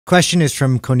question is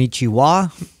from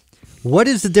Konnichiwa. What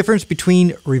is the difference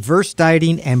between reverse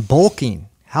dieting and bulking?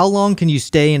 How long can you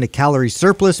stay in a calorie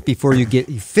surplus before you get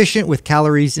efficient with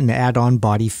calories and add on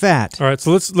body fat? All right,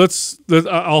 so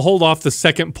I'll hold off the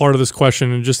second part of this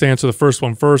question and just answer the first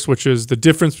one first, which is the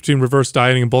difference between reverse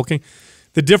dieting and bulking.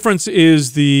 The difference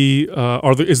is the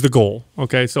goal.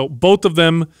 Okay, so both of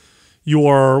them, you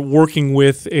are working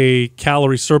with a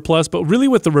calorie surplus, but really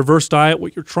with the reverse diet,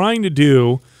 what you're trying to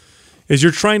do is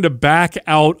you're trying to back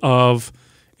out of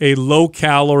a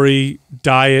low-calorie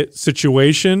diet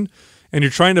situation, and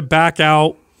you're trying to back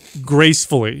out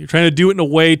gracefully. You're trying to do it in a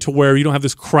way to where you don't have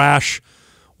this crash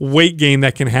weight gain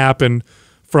that can happen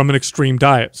from an extreme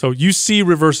diet. So you see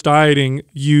reverse dieting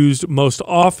used most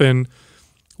often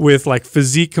with like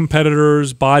physique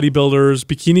competitors, bodybuilders,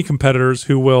 bikini competitors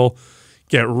who will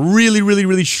get really, really,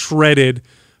 really shredded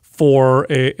for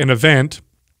an event.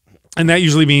 And that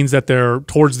usually means that they're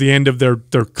towards the end of their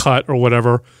cut or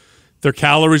whatever. Their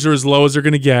calories are as low as they're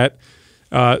going to get.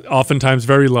 Oftentimes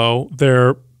very low.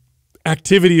 Their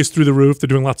activity is through the roof. They're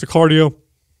doing lots of cardio,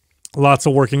 lots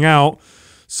of working out.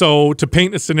 So to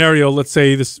paint a scenario, let's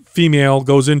say this female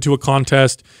goes into a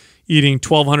contest eating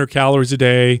 1,200 calories a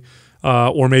day,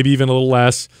 or maybe even a little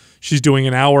less. She's doing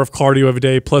an hour of cardio every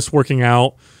day plus working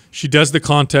out. She does the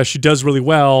contest. She does really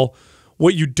well.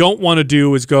 What you don't want to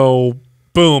do is go,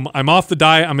 boom, I'm off the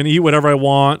diet. I'm going to eat whatever I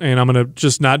want, and I'm going to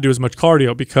just not do as much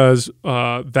cardio, because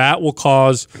that will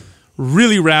cause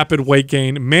really rapid weight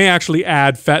gain, may actually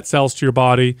add fat cells to your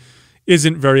body,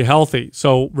 isn't very healthy.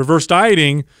 So reverse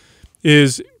dieting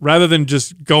is, rather than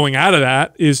just going out of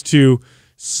that, is to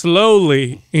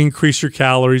slowly increase your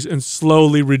calories and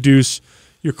slowly reduce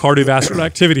your cardiovascular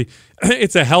activity.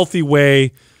 It's a healthy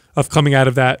way of coming out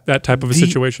of that type of a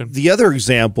situation. The other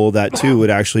example of that too would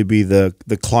actually be the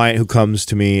client who comes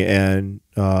to me and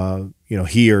you know,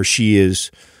 he or she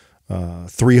is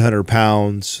 300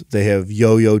 pounds. They have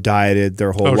yo-yo dieted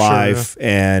their whole life, sure,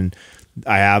 yeah. And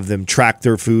I have them track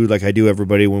their food like I do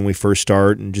everybody when we first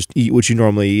start, and just eat what you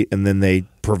normally eat, and then they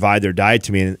provide their diet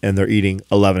to me, and they're eating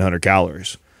 1,100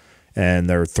 calories, and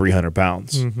they're 300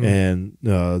 pounds. Mm-hmm. And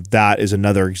that is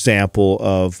another example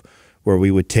of where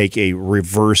we would take a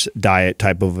reverse diet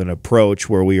type of an approach,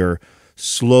 where we are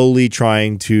slowly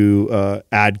trying to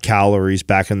add calories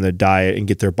back in the diet and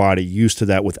get their body used to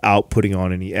that without putting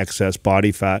on any excess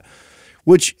body fat,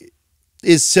 which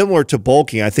is similar to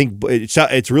bulking. I think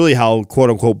it's really how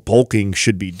quote-unquote bulking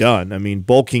should be done. I mean,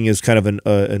 bulking is kind of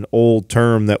an old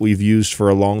term that we've used for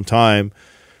a long time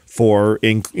for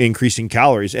increasing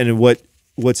calories. And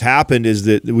what's happened is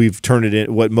that we've turned it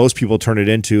in, what most people turn it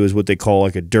into is what they call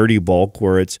like a dirty bulk,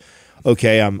 where it's,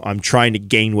 okay, I'm trying to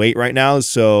gain weight right now,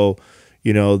 so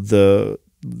you know,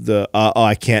 oh,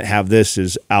 I can't have this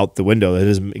is out the window. That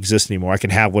doesn't exist anymore. I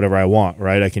can have whatever I want,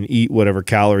 right? I can eat whatever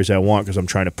calories I want because I'm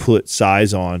trying to put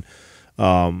size on.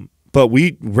 But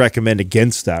we recommend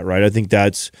against that, right? I think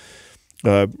that's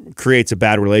creates a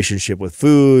bad relationship with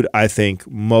food. I think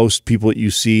most people that you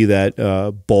see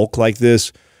that bulk like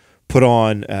this put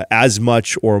on as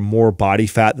much or more body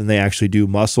fat than they actually do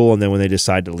muscle, and then when they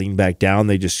decide to lean back down,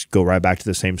 they just go right back to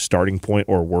the same starting point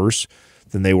or worse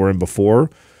than they were in before.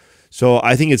 So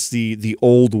I think it's the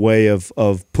old way of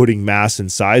putting mass and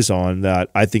size on that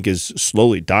I think is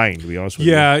slowly dying, to be honest with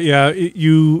you. Yeah.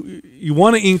 You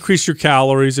want to increase your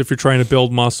calories if you're trying to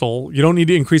build muscle. You don't need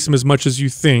to increase them as much as you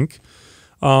think.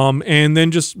 And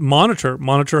then just monitor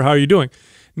how you're doing.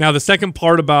 Now, the second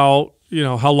part about, you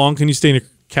know, how long can you stay in a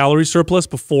calorie surplus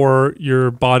before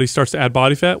your body starts to add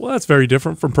body fat? Well, that's very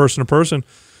different from person to person.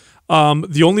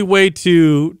 The only way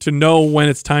to know when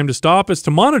it's time to stop is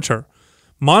to monitor.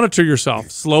 Monitor yourself.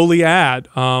 Slowly add.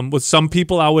 With some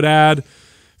people, I would add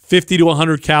 50 to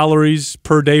 100 calories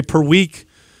per day per week.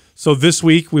 So this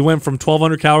week, we went from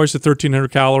 1,200 calories to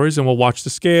 1,300 calories, and we'll watch the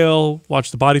scale,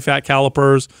 watch the body fat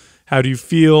calipers. How do you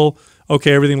feel?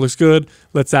 Okay, everything looks good.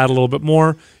 Let's add a little bit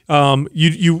more.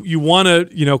 You want to,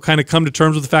 you know, kind of come to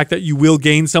terms with the fact that you will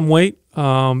gain some weight.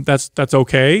 That's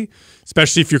okay,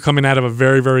 especially if you're coming out of a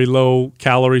very, very low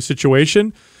calorie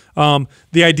situation.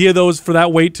 The idea, though, is for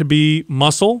that weight to be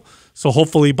muscle. So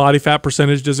hopefully body fat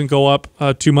percentage doesn't go up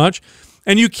too much.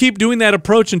 And you keep doing that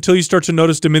approach until you start to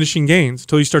notice diminishing gains,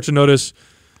 until you start to notice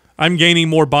I'm gaining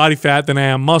more body fat than I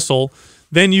am muscle.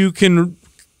 Then you can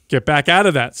get back out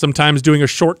of that. Sometimes doing a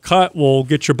shortcut will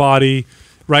get your body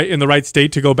right in the right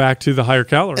state to go back to the higher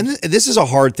calories. And this is a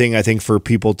hard thing, I think, for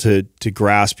people to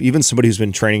grasp, even somebody who's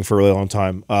been training for a really long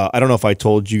time. I don't know if I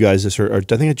told you guys this, or I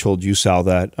think I told you, Sal,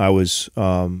 that I was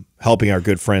helping our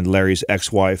good friend Larry's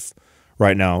ex-wife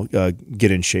right now,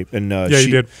 get in shape. And Yeah,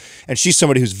 you did. And she's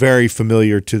somebody who's very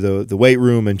familiar to the weight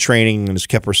room and training, and has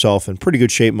kept herself in pretty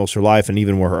good shape most of her life. And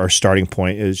even where our starting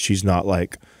point is, she's not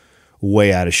like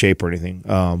way out of shape or anything.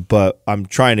 But I'm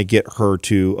trying to get her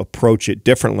to approach it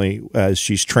differently as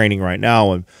she's training right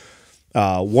now. And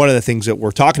one of the things that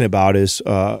we're talking about is,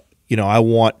 I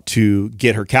want to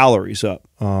get her calories up.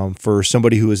 For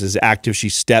somebody who is as active, she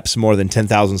steps more than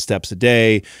 10,000 steps a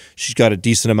day. She's got a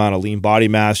decent amount of lean body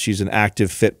mass. She's an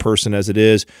active, fit person as it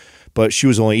is. But she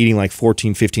was only eating like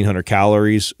 1,500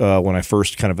 calories when I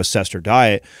first kind of assessed her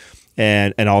diet,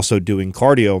 and also doing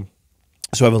cardio.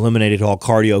 So I've eliminated all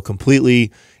cardio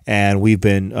completely, and we've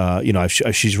been,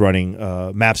 she's running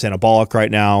MAPS Anabolic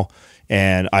right now,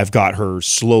 and I've got her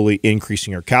slowly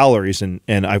increasing her calories. And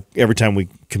every time we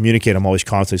communicate, I'm always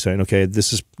constantly saying, okay,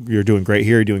 you're doing great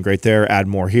here, you're doing great there, add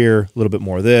more here, a little bit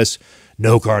more of this,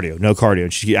 no cardio, no cardio.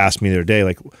 And she asked me the other day,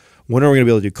 like, when are we going to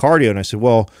be able to do cardio? And I said,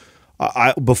 well,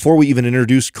 before we even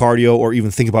introduce cardio or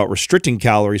even think about restricting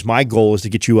calories, my goal is to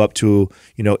get you up to,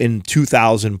 in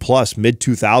 2,000 plus, mid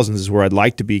 2000s is where I'd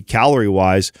like to be calorie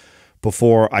wise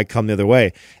before I come the other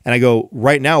way. And I go,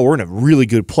 right now we're in a really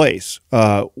good place.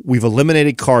 We've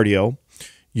eliminated cardio.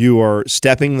 You are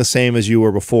stepping the same as you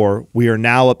were before. We are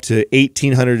now up to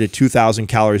 1,800 to 2,000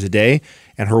 calories a day,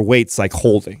 and her weight's like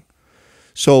holding.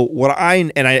 So what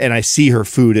I see her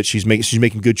food that she's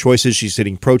making good choices. She's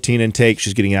hitting protein intake.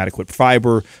 She's getting adequate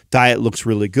fiber. Diet looks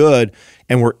really good,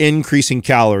 and we're increasing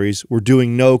calories. We're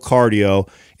doing no cardio,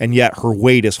 and yet her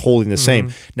weight is holding the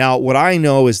same. Now, what I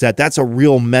know is that that's a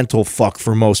real mental fuck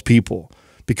for most people,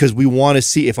 because we want to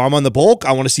see, if I'm on the bulk,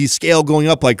 I want to see scale going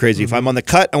up like crazy. If I'm on the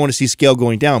cut, I want to see scale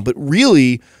going down. But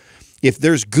really, if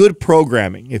there's good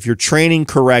programming, if you're training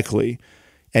correctly,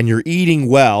 and you're eating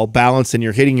well, balanced, and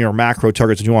you're hitting your macro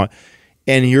targets that you want,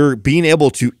 and you're being able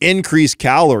to increase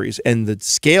calories and the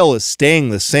scale is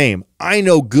staying the same, I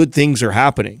know good things are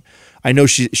happening. I know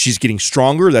she's getting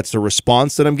stronger. That's the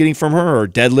response that I'm getting from her. Her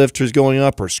deadlift is going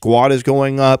up, her squat is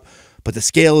going up, but the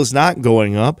scale is not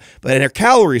going up, and her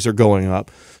calories are going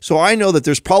up. So I know that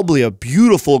there's probably a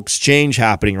beautiful exchange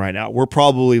happening right now. We're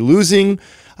probably losing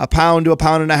a pound to a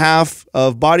pound and a half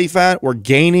of body fat. We're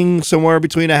gaining somewhere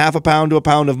between a half a pound to a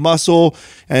pound of muscle,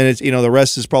 and it's, the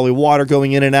rest is probably water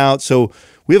going in and out. So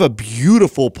we have a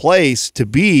beautiful place to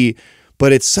be,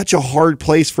 but it's such a hard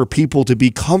place for people to be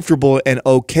comfortable and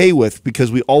okay with,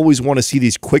 because we always want to see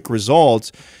these quick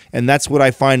results. And that's what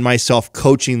I find myself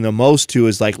coaching the most to,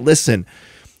 is like, listen,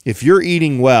 if you're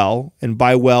eating well, and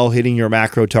by well, hitting your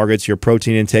macro targets, your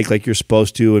protein intake like you're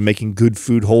supposed to, and making good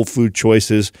food, whole food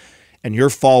choices, and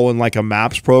you're following like a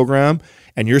MAPS program,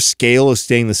 and your scale is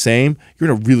staying the same,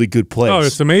 you're in a really good place. Oh,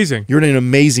 it's amazing. You're in an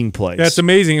amazing place. That's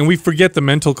amazing. And we forget the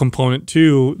mental component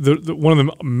too. One of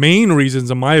the main reasons,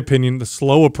 in my opinion, the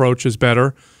slow approach is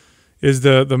better, is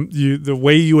the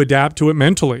way you adapt to it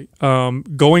mentally.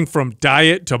 Going from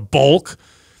diet to bulk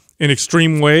in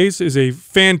extreme ways is a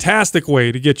fantastic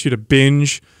way to get you to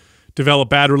binge, develop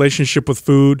bad relationship with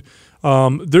food.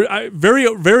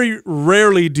 Very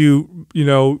rarely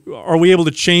are we able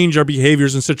to change our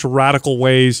behaviors in such radical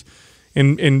ways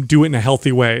and do it in a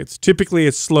healthy way. It's typically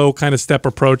a slow kind of step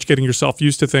approach, getting yourself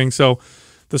used to things. So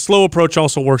the slow approach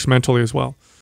also works mentally as well.